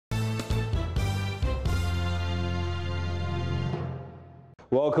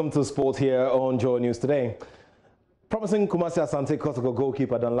Welcome to Sport here on JoyNews today. Promising Kumasi Asante Kotoko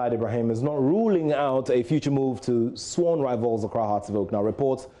goalkeeper Danlad Ibrahim is not ruling out a future move to sworn rivals Accra Hearts of Oak. Now,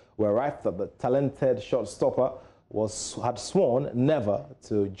 reports were rife that the talented shot stopper had sworn never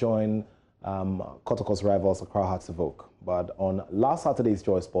to join Kotoko's rivals Accra Hearts of Oak. But on last Saturday's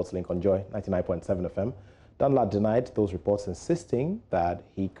Joy Sports link on Joy 99.7 FM, Danlad denied those reports, insisting that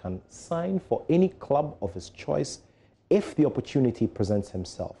he can sign for any club of his choice if the opportunity presents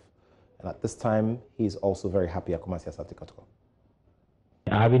himself. And at this time, he's also very happy at Kumasi Asante Kotoko.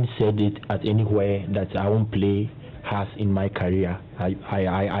 I haven't said it at anywhere that I won't play Hearts in my career.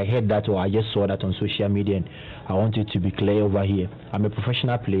 I heard that, or I just saw that on social media, and I want it to be clear over here. I'm a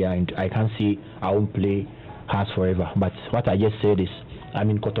professional player and I can't say I won't play Hearts forever. But what I just said is I'm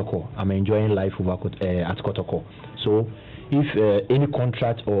in Kotoko. I'm enjoying life over at Kotoko. So if any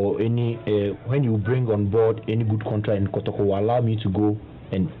contract or any when you bring on board any good contract in Kotoko will allow me to go,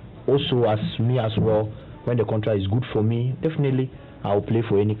 and also as me as well, when the contract is good for me, definitely I'll play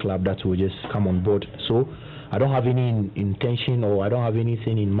for any club that will just come on board. So I don't have any intention, or I don't have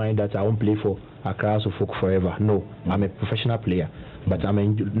anything in mind that I won't play for Accra House of Oak forever. No, I'm a professional player, but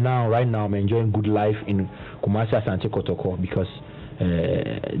right now I'm enjoying good life in Kumasi Asante Kotoko because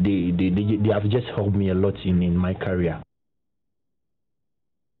they have just helped me a lot in my career.